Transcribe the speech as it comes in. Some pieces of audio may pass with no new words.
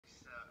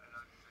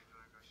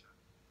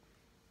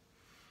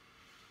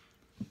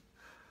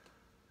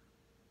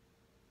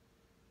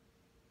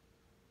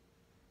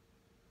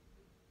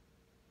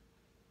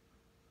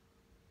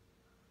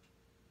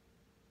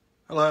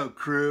Hello,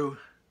 crew.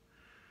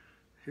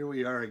 Here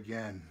we are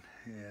again,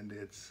 and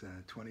it's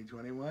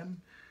 2021,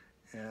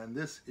 and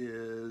this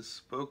is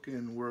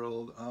Spoken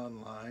World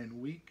Online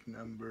week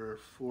number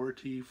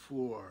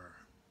 44.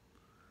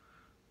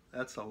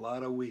 That's a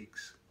lot of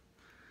weeks.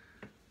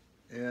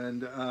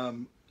 And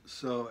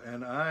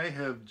and I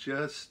have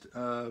just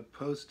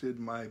posted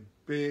my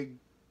big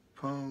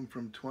poem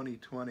from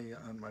 2020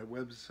 on my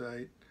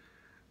website,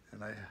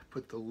 and I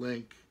put the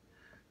link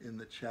in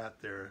the chat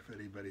there if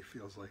anybody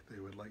feels like they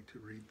would like to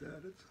read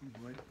that at some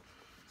point.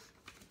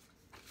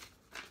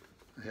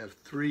 I have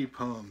 3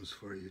 poems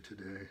for you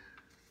today.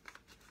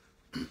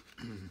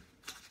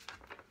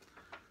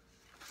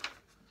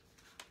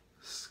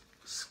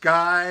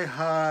 Sky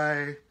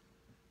High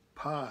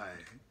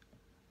Pie.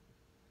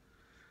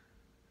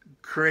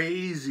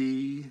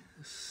 Crazy,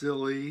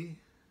 silly,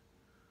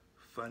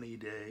 funny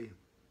day.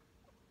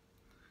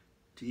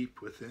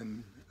 Deep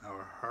within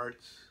our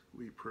hearts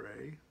we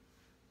pray.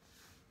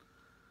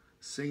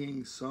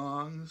 Singing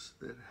songs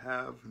that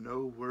have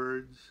no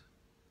words,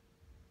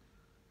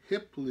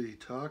 hiply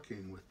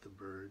talking with the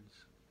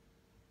birds,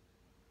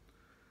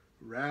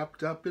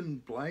 wrapped up in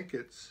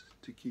blankets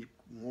to keep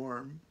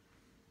warm,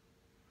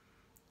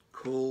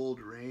 cold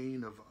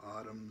rain of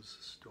autumn's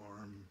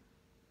storm,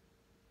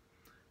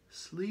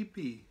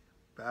 sleepy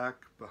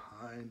back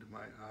behind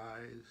my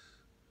eyes,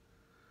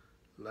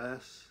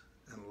 less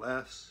and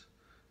less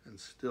and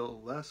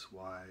still less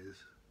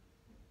wise.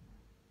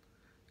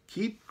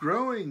 Keep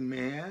growing,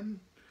 man,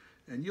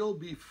 and you'll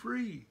be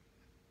free.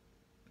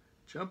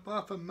 Jump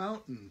off a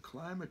mountain,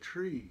 climb a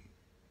tree.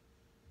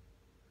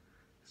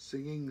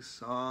 Singing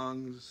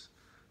songs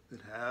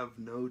that have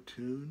no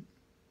tune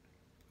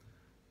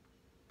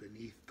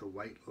beneath the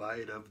white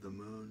light of the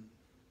moon.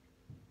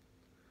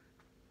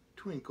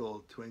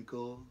 Twinkle,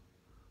 twinkle,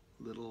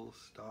 little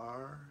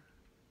star,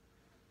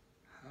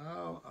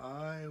 how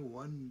I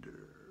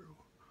wonder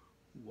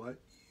what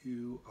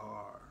you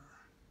are.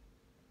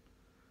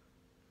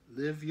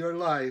 Live your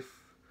life,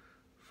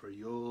 for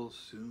you'll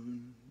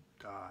soon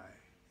die,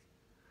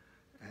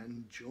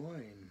 and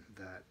join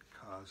that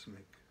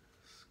cosmic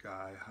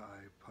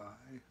sky-high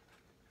pie.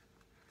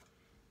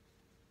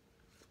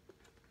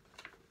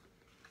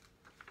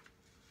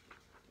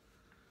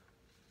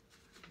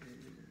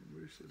 And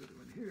where's the other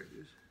one? Here it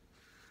is.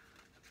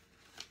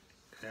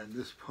 And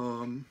this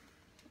poem,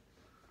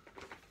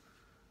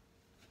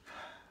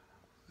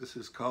 this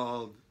is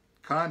called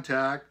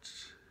Contact.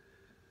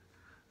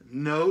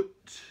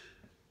 Note,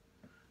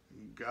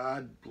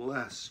 God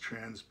bless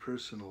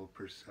transpersonal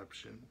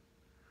perception,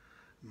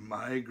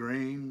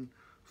 migraine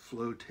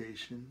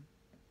flotation,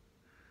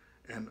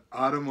 and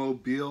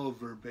automobile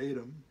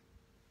verbatim.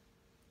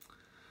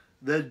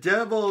 The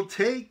devil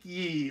take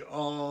ye,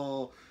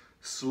 all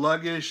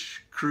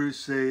sluggish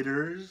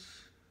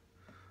crusaders,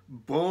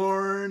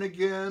 born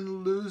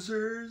again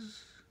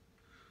losers,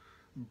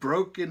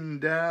 broken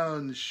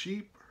down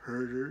sheep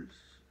herders.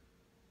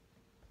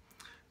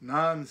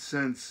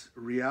 Nonsense,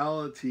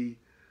 reality,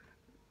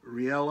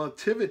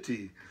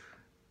 relativity,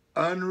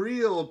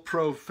 unreal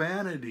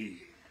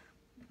profanity,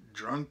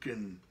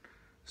 drunken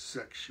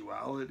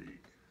sexuality,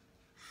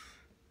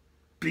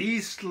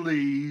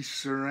 beastly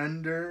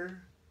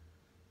surrender,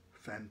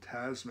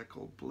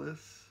 phantasmical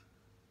bliss,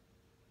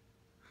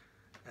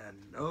 and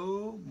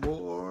no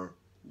more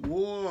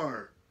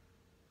war.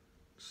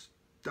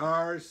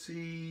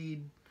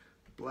 Starseed,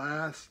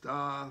 blast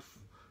off,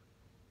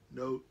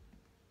 note,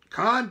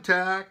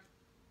 contact.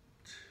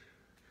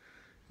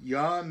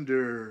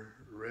 Yonder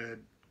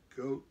red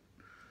goat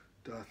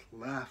doth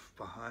laugh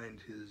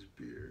behind his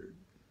beard.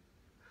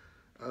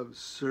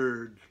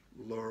 Absurd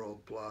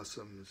laurel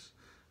blossoms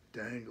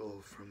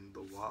dangle from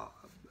the wab,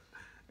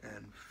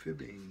 and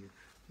fibbing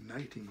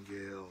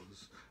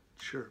nightingales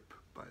chirp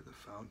by the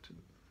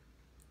fountain.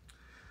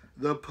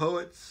 The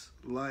poet's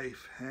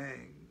life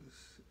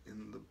hangs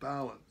in the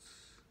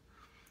balance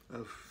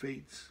of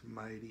fate's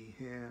mighty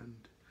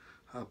hand,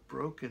 a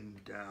broken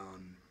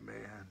down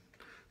man,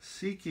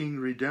 seeking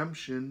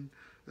redemption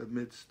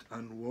amidst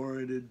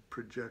unwarranted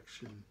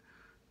projection,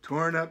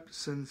 torn up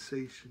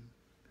sensation,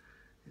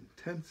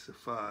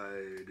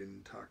 intensified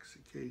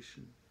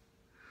intoxication.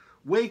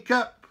 Wake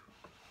up,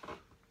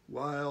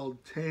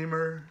 wild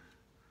tamer,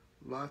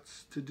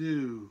 lots to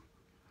do,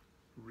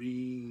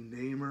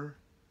 renamer.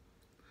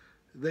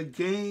 The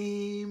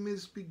game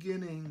is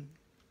beginning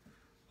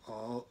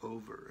all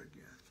over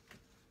again.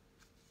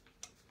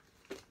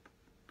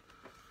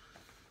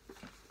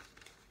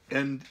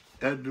 And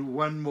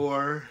one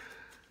more,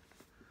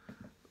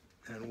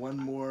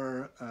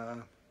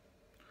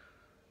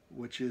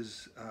 which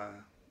is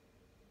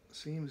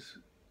seems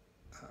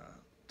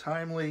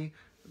timely,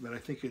 but I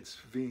think it's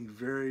being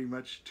very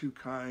much too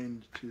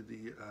kind to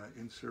the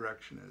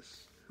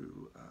insurrectionists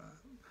who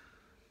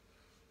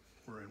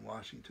were in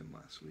Washington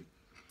last week.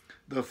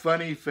 The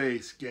Funny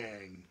Face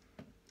Gang,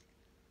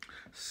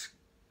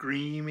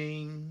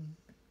 screaming,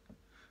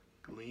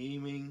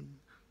 gleaming,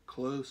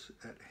 close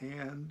at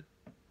hand,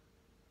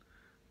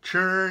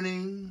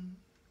 churning,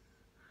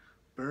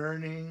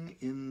 burning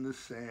in the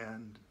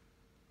sand.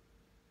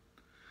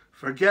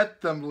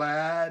 Forget them,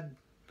 lad,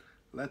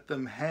 let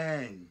them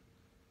hang.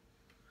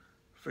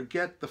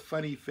 Forget the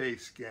funny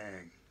face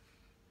gang.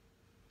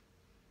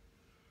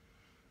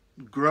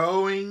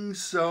 Growing,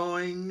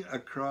 sowing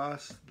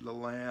across the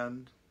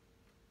land.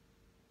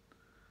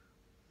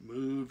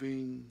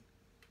 Moving,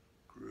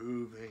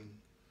 grooving,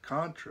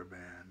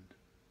 contraband.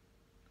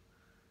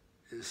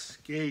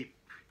 Escape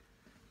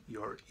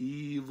your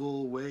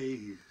evil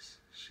ways,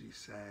 she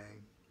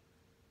sang.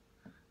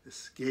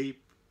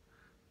 Escape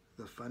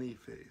the funny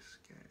face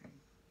gang.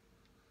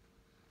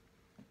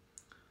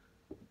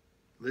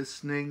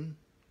 Listening,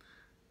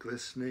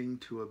 glistening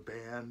to a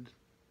band,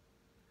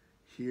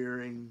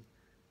 hearing,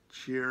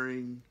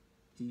 cheering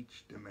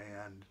each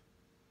demand.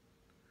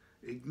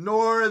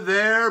 Ignore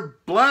their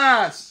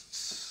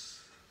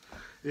blasts,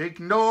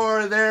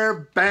 ignore their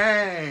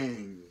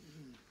bang,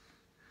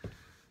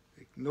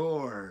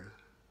 ignore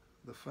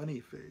the funny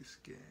face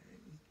gang.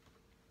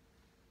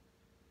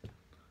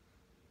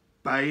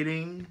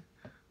 Biting,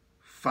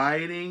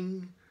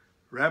 fighting,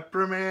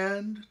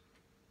 reprimand,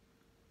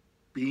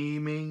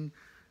 beaming,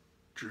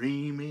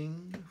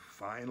 dreaming,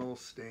 final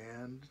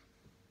stand.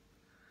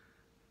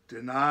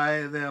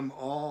 Deny them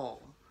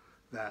all,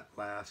 that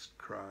last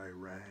cry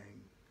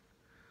rang.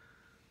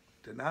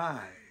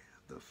 Deny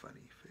the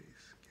funny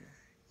face gang.